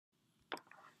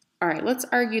All right, let's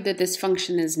argue that this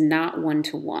function is not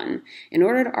one-to-one. In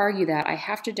order to argue that, I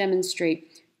have to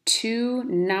demonstrate two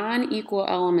non-equal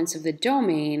elements of the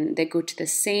domain that go to the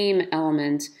same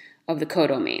element of the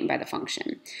codomain by the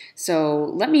function. So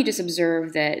let me just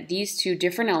observe that these two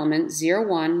different elements, 0,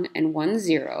 1 and 1,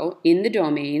 0, in the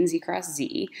domain z cross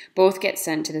z, both get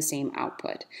sent to the same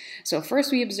output. So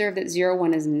first we observe that 0,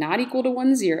 1 is not equal to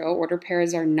 1, 0. Order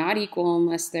pairs are not equal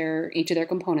unless each of their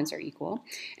components are equal.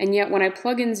 And yet when I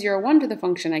plug in 0, 1 to the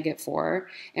function, I get 4.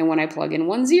 And when I plug in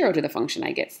 1, 0 to the function,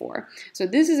 I get 4. So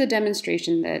this is a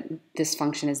demonstration that this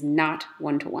function is not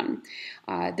one-to-one.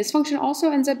 This function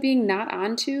also ends up being not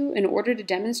onto. In order to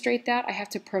demonstrate that, I have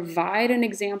to provide an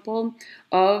example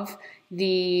of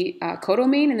the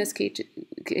codomain, in this case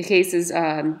is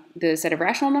the set of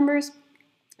rational numbers,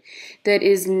 that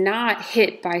is not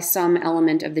hit by some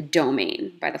element of the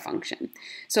domain by the function.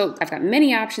 So I've got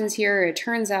many options here. It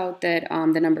turns out that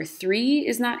the number 3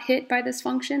 is not hit by this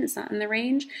function. It's not in the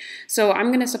range. So I'm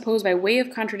going to suppose by way of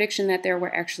contradiction that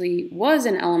there actually was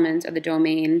an element of the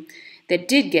domain that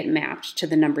did get mapped to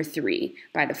the number 3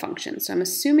 by the function. So I'm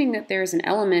assuming that there's an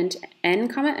element n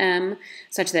comma m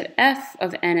such that f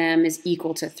of nm is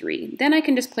equal to 3. Then I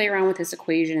can just play around with this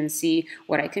equation and see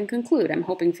what I can conclude. I'm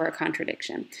hoping for a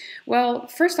contradiction. Well,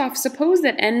 first off, suppose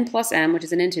that n plus m, which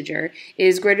is an integer,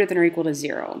 is greater than or equal to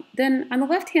 0. Then on the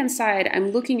left-hand side,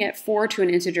 I'm looking at 4 to an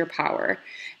integer power,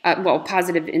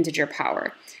 positive integer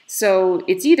power. So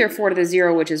it's either 4 to the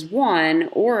 0, which is 1,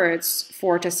 or it's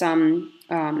 4 to some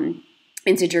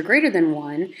integer greater than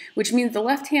 1, which means the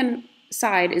left-hand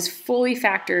side is fully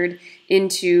factored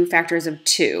into factors of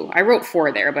 2. I wrote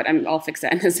 4 there, but I'll fix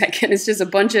that in a second. It's just a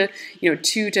bunch of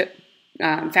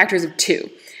factors of 2.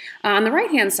 On the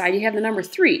right-hand side, you have the number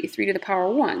 3 to the power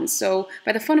 1. So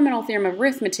by the fundamental theorem of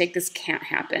arithmetic, this can't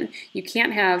happen. You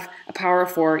can't have a power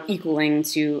of 4 equaling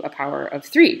to a power of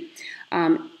 3.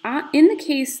 In the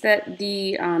case that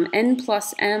the n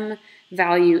plus m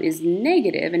value is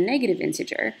negative, a negative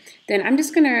integer, then I'm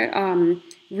just going to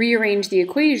rearrange the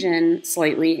equation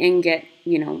slightly and get,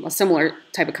 a similar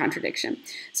type of contradiction.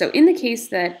 So in the case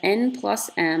that n plus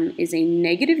m is a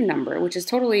negative number, which is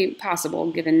totally possible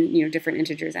given, different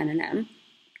integers n and m,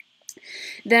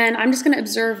 then I'm just going to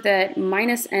observe that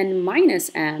minus n minus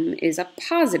m is a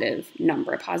positive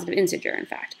number, a positive integer, in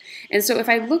fact. And so if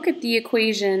I look at the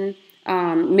equation,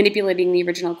 manipulating the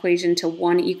original equation to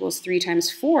 1 equals 3 times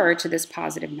 4 to this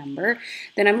positive number,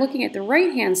 then I'm looking at the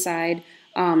right-hand side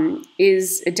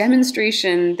is a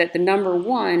demonstration that the number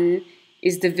 1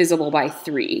 is divisible by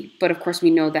 3. But of course we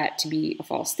know that to be a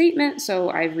false statement, so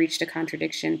I've reached a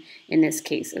contradiction in this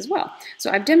case as well.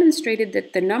 So I've demonstrated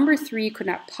that the number 3 could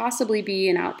not possibly be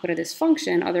an output of this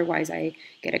function, otherwise I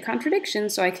get a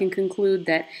contradiction, so I can conclude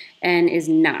that n is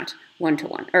not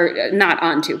one-to-one, or not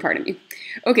onto, pardon me.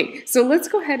 Okay, so let's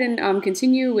go ahead and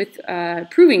continue with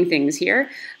proving things here.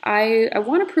 I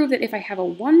want to prove that if I have a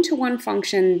one-to-one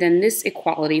function, then this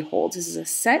equality holds. This is a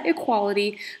set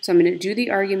equality, so I'm going to do the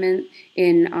argument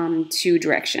in two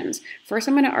directions. First,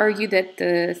 I'm going to argue that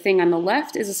the thing on the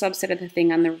left is a subset of the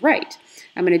thing on the right.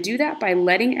 I'm going to do that by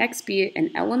letting x be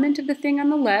an element of the thing on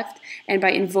the left and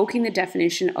by invoking the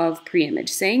definition of preimage.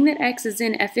 Saying that x is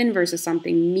in f inverse of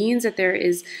something means that there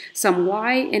is some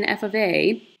y in f of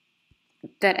a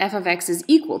that f of x is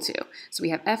equal to. So we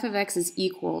have f of x is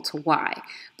equal to y.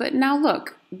 But now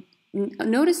look,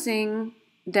 noticing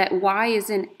that y is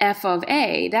in f of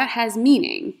a, that has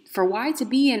meaning. For y to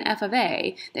be in f of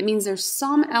a, that means there's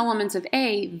some elements of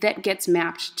a that gets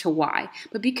mapped to y.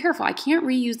 But be careful, I can't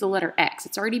reuse the letter x.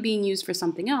 It's already being used for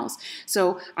something else,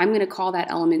 so I'm going to call that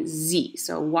element z.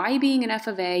 So y being in f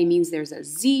of a means there's a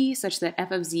z such that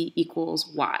f of z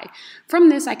equals y. From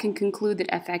this, I can conclude that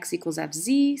fx equals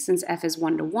fz. Since f is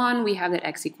 1-to-1, we have that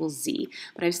x equals z.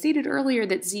 But I've stated earlier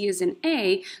that z is in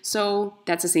a, so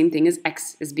that's the same thing as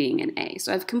x is being in a.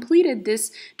 So I've completed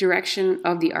this direction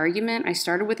of the argument. I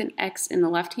started with an x in the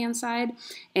left-hand side,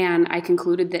 and I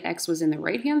concluded that x was in the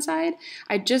right-hand side.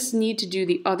 I just need to do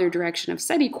the other direction of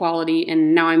set equality,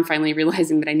 and now I'm finally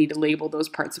realizing that I need to label those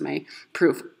parts of my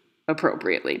proof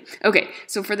appropriately. Okay,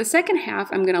 so for the second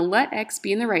half, I'm going to let x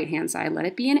be in the right-hand side, let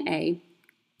it be in a,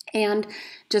 and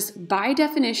just by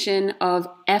definition of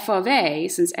f of a,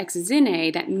 since x is in a,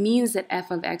 that means that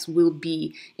f of x will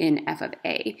be in f of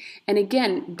a. And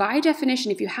again, by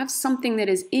definition, if you have something that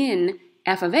is in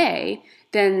f of a,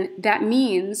 then that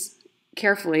means,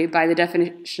 carefully, by the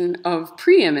definition of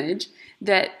preimage,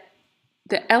 that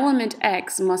the element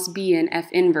x must be in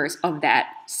f inverse of that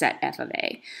set f of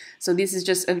a. So this is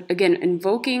just, again,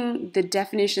 invoking the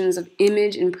definitions of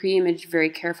image and preimage very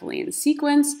carefully in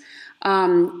sequence.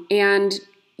 And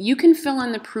you can fill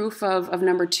in the proof of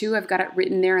number 2. I've got it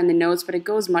written there in the notes, but it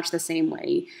goes much the same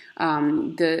way.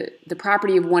 The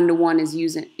property of 1 to 1 is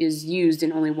used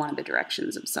in only one of the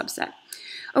directions of subset.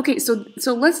 Okay, so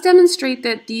let's demonstrate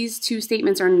that these two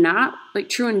statements are not like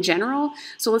true in general.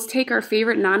 So let's take our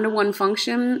favorite non-to-one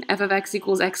function, f of x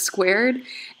equals x squared,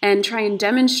 and try and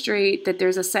demonstrate that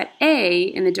there's a set A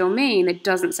in the domain that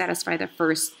doesn't satisfy the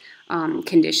first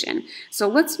condition. So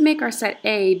let's make our set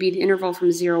A be the interval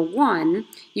from 0, 1.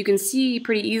 You can see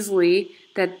pretty easily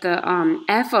that the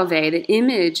f of A, the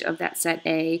image of that set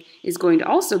A, is going to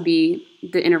also be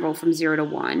the interval from 0 to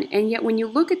 1. And yet when you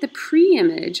look at the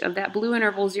pre-image of that blue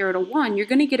interval 0 to 1, you're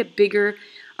going to get a bigger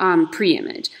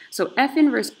pre-image. So f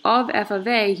inverse of f of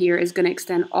A here is going to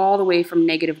extend all the way from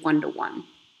 -1 to 1.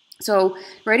 So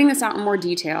writing this out in more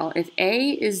detail, if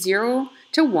A is 0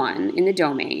 to 1 in the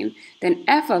domain, then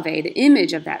f of A, the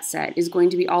image of that set, is going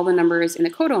to be all the numbers in the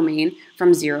codomain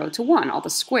from 0 to 1, all the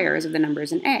squares of the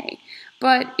numbers in A.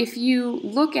 But if you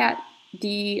look at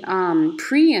the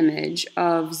pre-image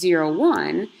of 0,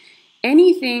 1,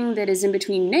 anything that is in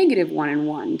between -1 and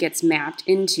 1 gets mapped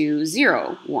into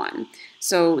 0, 1.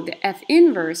 So the f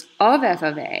inverse of f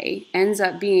of A ends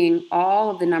up being all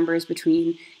of the numbers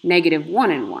between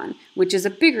 -1 and 1, which is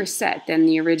a bigger set than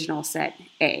the original set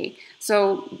A.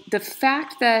 So the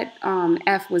fact that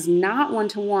f was not 1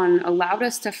 to 1 allowed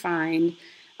us to find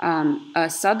a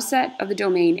subset of the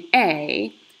domain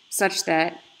A such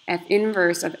that f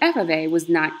inverse of f of A was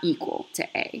not equal to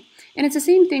A. And it's the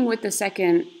same thing with the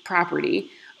second property.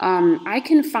 I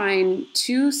can find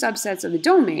two subsets of the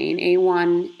domain,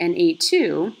 A1 and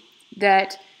A2,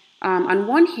 that on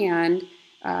one hand,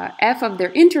 f of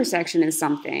their intersection is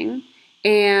something,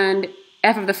 and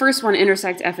f of the first one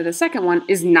intersects f of the second one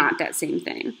is not that same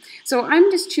thing. So I'm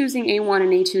just choosing A1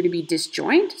 and A2 to be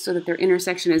disjoint so that their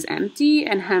intersection is empty,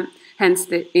 and hence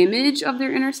the image of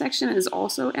their intersection is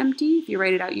also empty. If you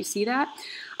write it out, you see that.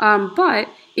 But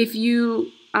if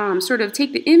you sort of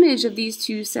take the image of these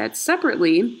two sets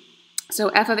separately, so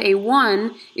f of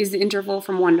A1 is the interval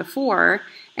from 1 to 4,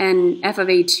 and f of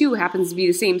A2 happens to be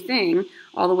the same thing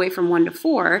all the way from 1 to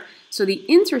 4, so the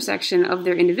intersection of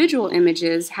their individual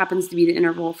images happens to be the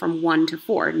interval from 1 to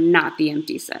 4, not the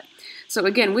empty set. So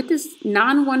again, with this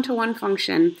non-one-to-one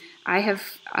function, I have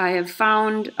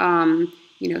found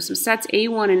some sets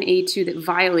A1 and A2 that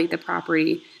violate the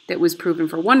property that was proven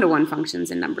for one-to-one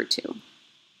functions in number 2.